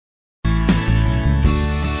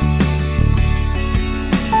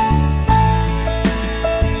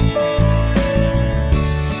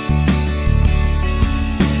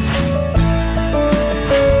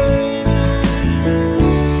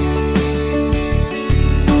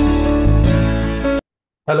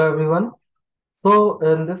Hello everyone. So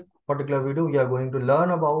in this particular video, we are going to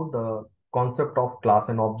learn about the concept of class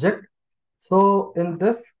and object. So in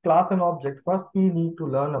this class and object, first we need to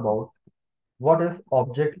learn about what is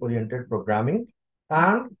object-oriented programming.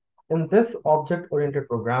 And in this object-oriented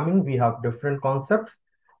programming, we have different concepts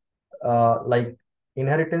like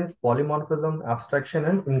inheritance, polymorphism, abstraction,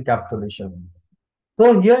 and encapsulation.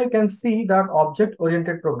 So here you can see that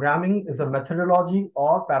object-oriented programming is a methodology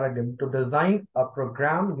or paradigm to design a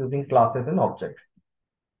program using classes and objects.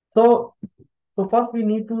 So, so first we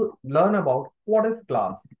need to learn about what is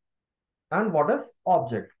class and what is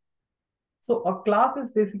object. So a class is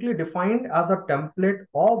basically defined as a template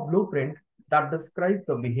or blueprint that describes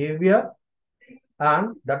the behavior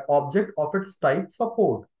and that object of its type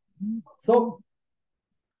support. So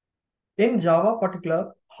in Java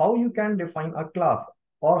particular, how you can define a class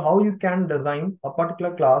or how you can design a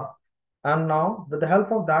particular class, and now with the help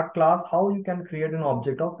of that class, how you can create an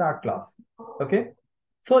object of that class. Okay.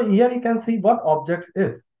 So here you can see what objects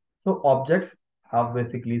is. So objects have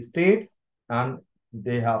basically states and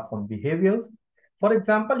they have some behaviors. For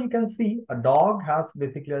example, you can see a dog has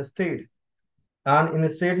basically a state. And in a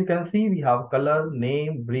state, you can see we have color,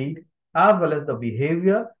 name, breed, as well as the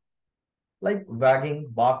behavior like wagging,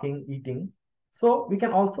 barking, eating. So we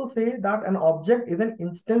can also say that an object is an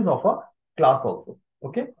instance of a class also.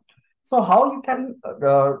 Okay. So how you can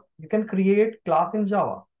create class in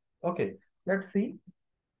Java? Okay. Let's see.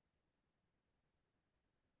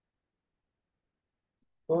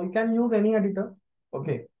 So you can use any editor.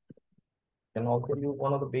 Okay. You can also use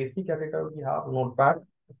one of the basic editors we have, Notepad.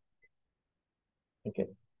 Okay.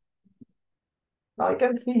 Now you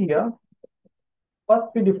can see here, first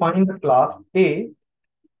we define the class A,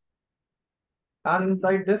 and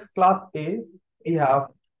inside this class A, we have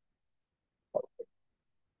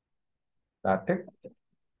static,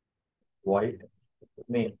 void,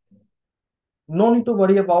 main. No need to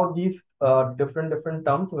worry about these different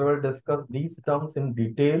terms. We will discuss these terms in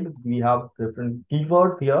detail. We have different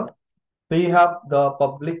keywords here. We have the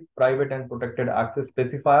public, private, and protected access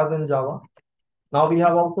specifiers in Java. Now we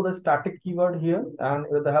have also the static keyword here, and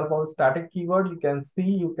with the help of static keyword, you can see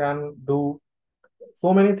you can do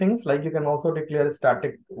so many things. Like you can also declare a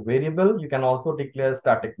static variable, you can also declare a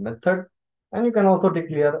static method, and you can also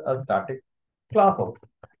declare a static class also.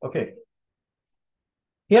 Okay.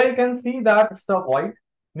 Here you can see that it's a void,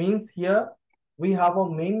 means here we have a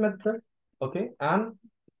main method. Okay, and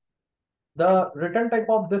the return type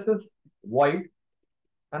of this is void.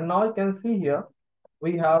 And now you can see here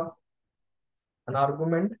we have an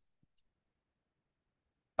argument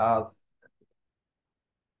as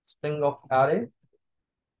string of array.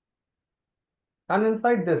 And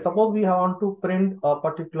inside this, suppose we want to print a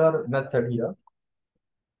particular method here.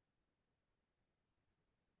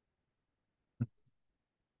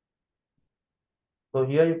 So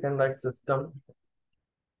here you can write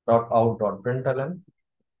system.out.println.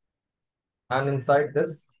 And inside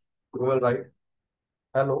this, we will write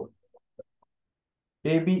hello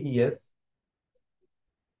ABES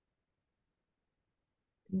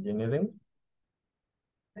Engineering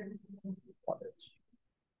College.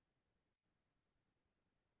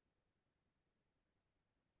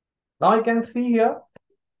 Now you can see here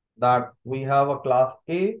that we have a class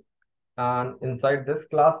A, and inside this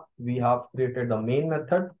class we have created the main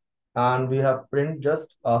method and we have print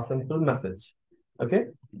just a simple message. Okay.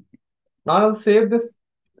 Now I'll save this.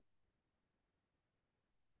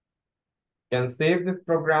 Can save this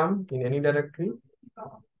program in any directory,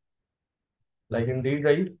 like in D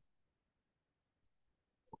drive.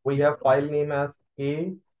 We have file name as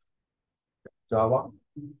A Java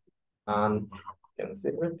and can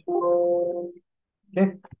save it.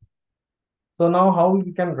 Okay. So now how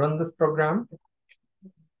we can run this program?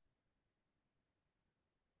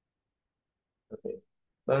 Okay.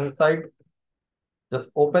 So inside, just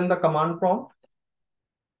open the command prompt,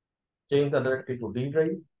 change the directory to D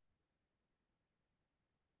drive,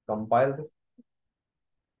 compile this.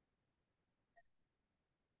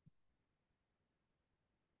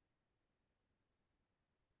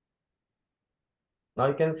 Now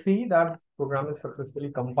you can see that program is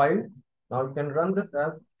successfully compiled. Now you can run this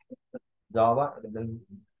as Java and then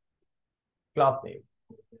class name.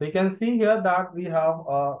 So you can see here that we have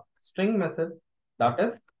a string method that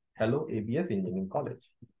is hello ABES Engineering College.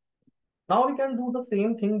 Now we can do the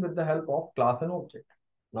same thing with the help of class and object.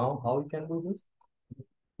 Now how we can do this?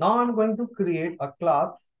 Now I'm going to create a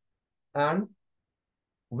class and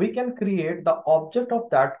we can create the object of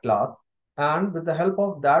that class, and with the help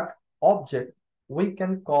of that object, we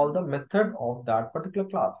can call the method of that particular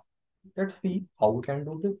class. Let's see how we can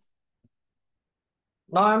do this.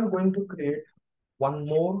 Now I'm going to create one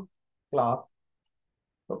more class.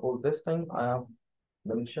 Suppose this time I have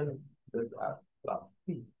mentioned this as class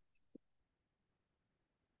B.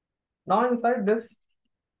 Now inside this,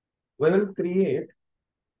 we will create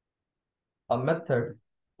a method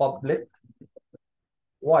public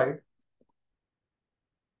void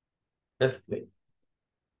display.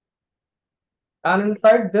 And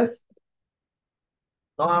inside this,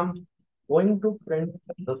 now I'm going to print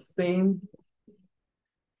the same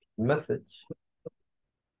message.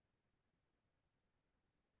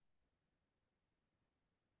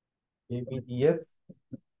 ABES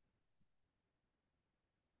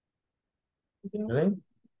Engineering.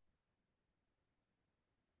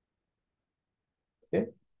 Okay.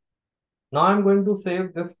 Now I'm going to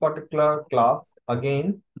save this particular class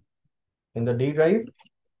again in the D drive,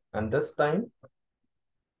 and this time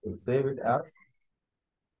we'll save it as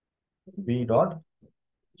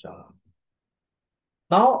b.java.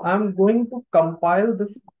 Now I'm going to compile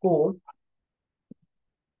this code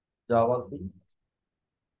Java C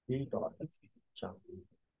b.java.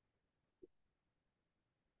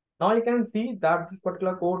 Now you can see that this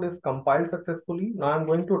particular code is compiled successfully. Now I'm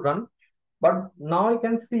going to run, but now you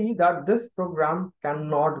can see that this program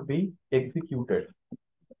cannot be executed.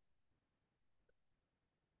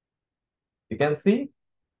 You can see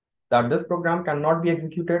that this program cannot be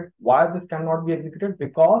executed. Why this cannot be executed?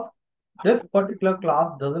 Because this particular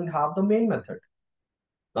class doesn't have the main method.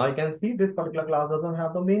 Now you can see this particular class doesn't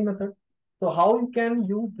have the main method. So how you can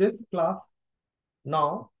use this class?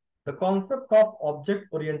 Now the concept of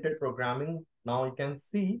object-oriented programming, now you can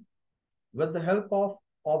see with the help of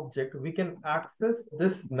object, we can access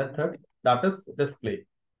this method, that is display.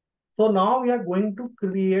 So now we are going to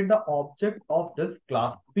create the object of this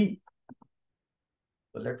class B.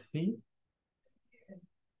 So let's see.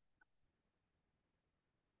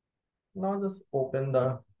 Now just open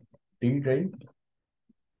the D drive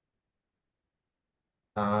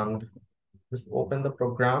and just open the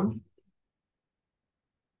program.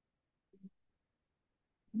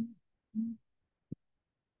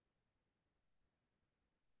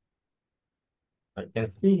 I can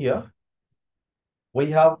see here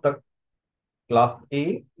we have the class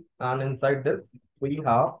A, and inside this we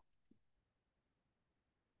have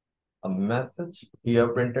a message here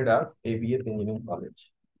printed as ABES Engineering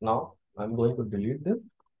College. Now I'm going to delete this.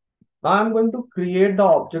 Now I'm going to create the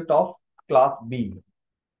object of class B.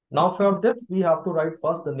 Now for this, we have to write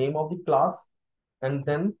first the name of the class and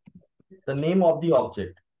then the name of the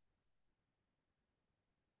object.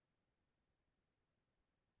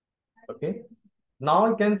 Okay. Now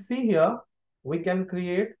you can see here, we can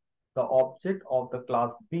create the object of the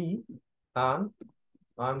class B, and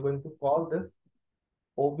I'm going to call this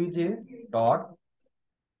obj dot.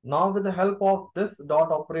 Now with the help of this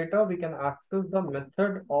dot operator, we can access the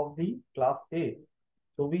method of the class A.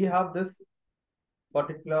 So we have this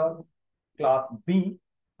particular class B,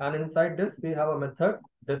 and inside this we have a method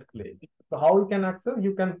display. So how you can access?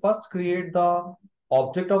 You can first create the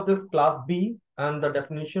object of this class B, and the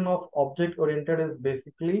definition of object oriented is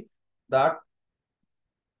basically that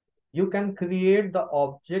you can create the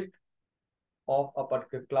object of a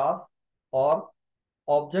particular class, or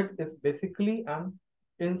object is basically an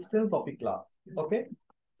instance of a class. Okay.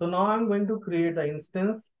 So now I'm going to create the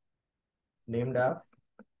instance named as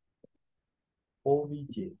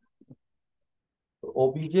obj. So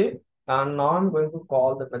obj, and now I'm going to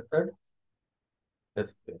call the method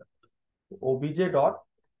display. So obj dot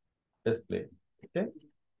display. Okay.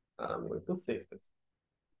 And I'm going to save this.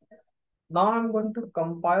 Now I'm going to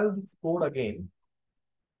compile this code again.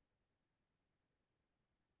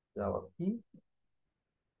 Java key.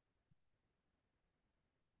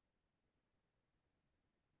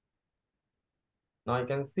 Now you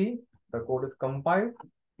can see the code is compiled,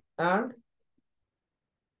 and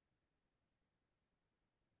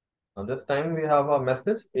now this time we have a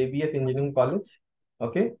message ABES Engineering College.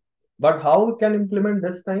 Okay. But how we can implement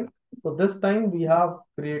this time? So this time we have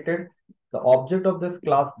created the object of this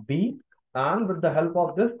class B, and with the help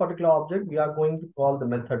of this particular object, we are going to call the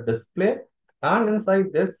method display. And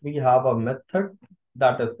inside this, we have a method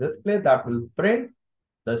that is display that will print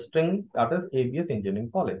the string that is ABES Engineering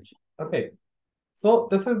College. Okay. So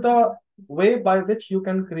this is the way by which you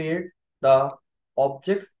can create the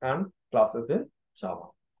objects and classes in Java.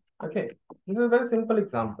 Okay. This is a very simple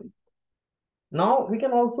example. Now we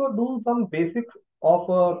can also do some basics of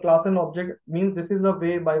a class and object, means this is the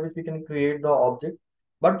way by which we can create the object.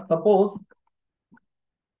 But suppose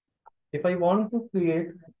if I want to create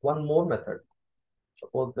one more method,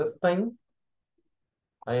 suppose this time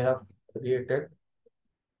I have created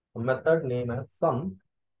a method named as sum,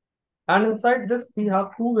 and inside this we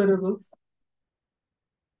have two variables.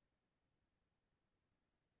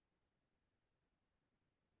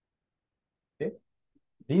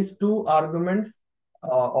 These two arguments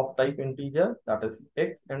of type integer, that is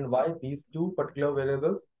x and y, these two particular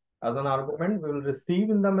variables as an argument we will receive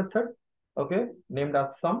in the method, okay, named as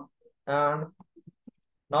sum. And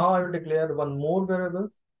now I will declare one more variable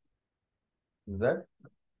z,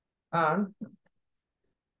 and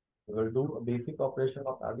we will do a basic operation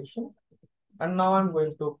of addition. And now I'm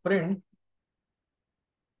going to print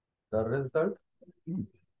the result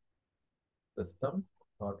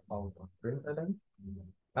system.out.println,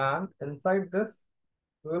 and inside this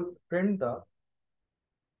we will print the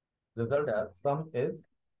result as sum is.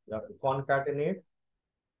 You have to concatenate,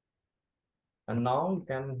 and now you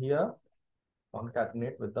can here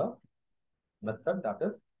concatenate with the method, that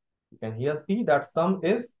is you can here see that sum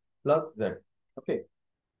is plus z. Okay,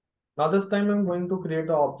 now this time I'm going to create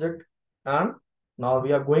an object, and now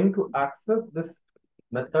we are going to access this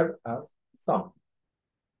method as sum.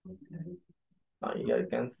 Now here you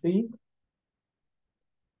can see.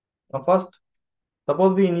 Now first,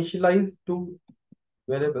 suppose we initialize two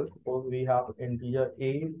variables. Suppose we have integer a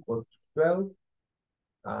equals to 12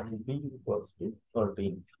 and b equals to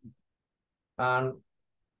 13. And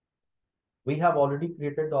we have already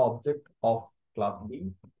created the object of class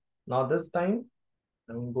B. Now this time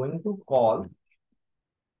I'm going to call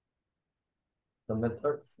the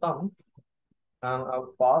method sum, and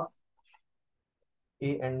I'll pass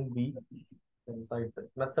a and b inside this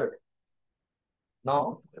method.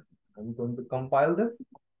 Now I'm going to compile this.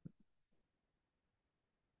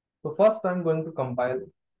 So first I'm going to compile,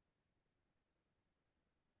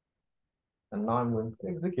 and now I'm going to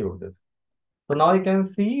execute this. So now you can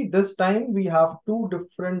see this time we have two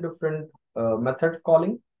different methods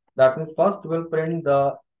calling. That means first we'll print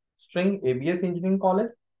the string ABES Engineering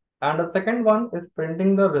College, and the second one is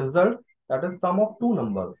printing the result, that is sum of two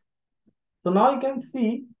numbers. So now you can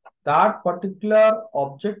see that particular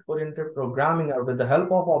object-oriented programming, or with the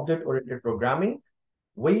help of object-oriented programming,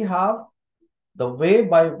 we have the way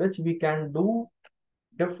by which we can do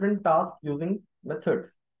different tasks using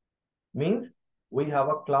methods. Means we have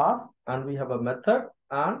a class and we have a method,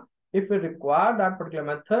 and if we require that particular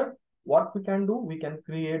method, what we can do, we can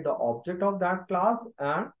create the object of that class,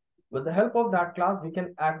 and with the help of that class we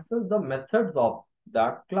can access the methods of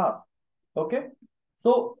that class. Okay,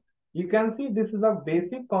 so you can see this is a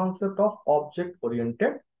basic concept of object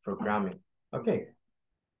oriented programming. Okay,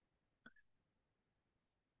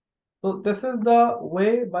 so this is the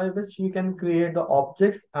way by which we can create the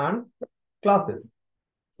objects and classes.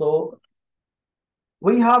 So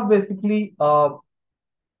we have basically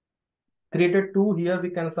created two. Here we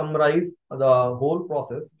can summarize the whole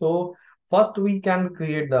process. So first we can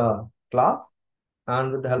create the class,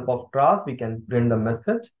 and with the help of class we can print the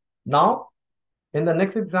message. Now in the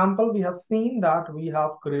next example we have seen that we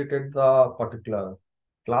have created the particular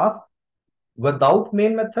class without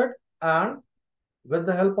main method, and with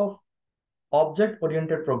the help of object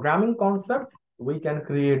oriented programming concept we can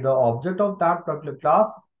create the object of that particular class,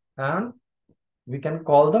 and we can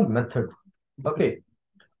call the method. Okay,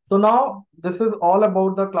 so now this is all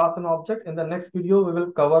about the class and object. In the next video we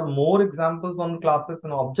will cover more examples on classes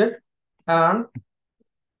and object, and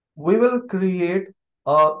we will create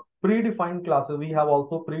a predefined classes. We have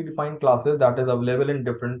also predefined classes that is available in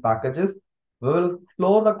different packages. We will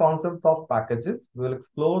explore the concept of packages, we will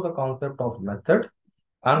explore the concept of methods,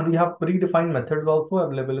 and we have predefined methods also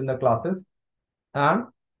available in the classes. And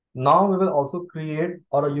now we will also create,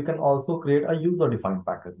 or you can also create a user defined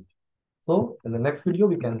package. So in the next video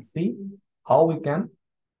we can see how we can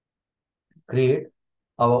create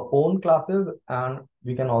our own classes, and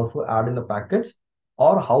we can also add in the package,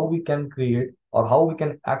 or how we can create, or how we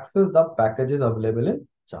can access the packages available in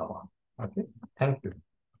Java. Okay, thank you.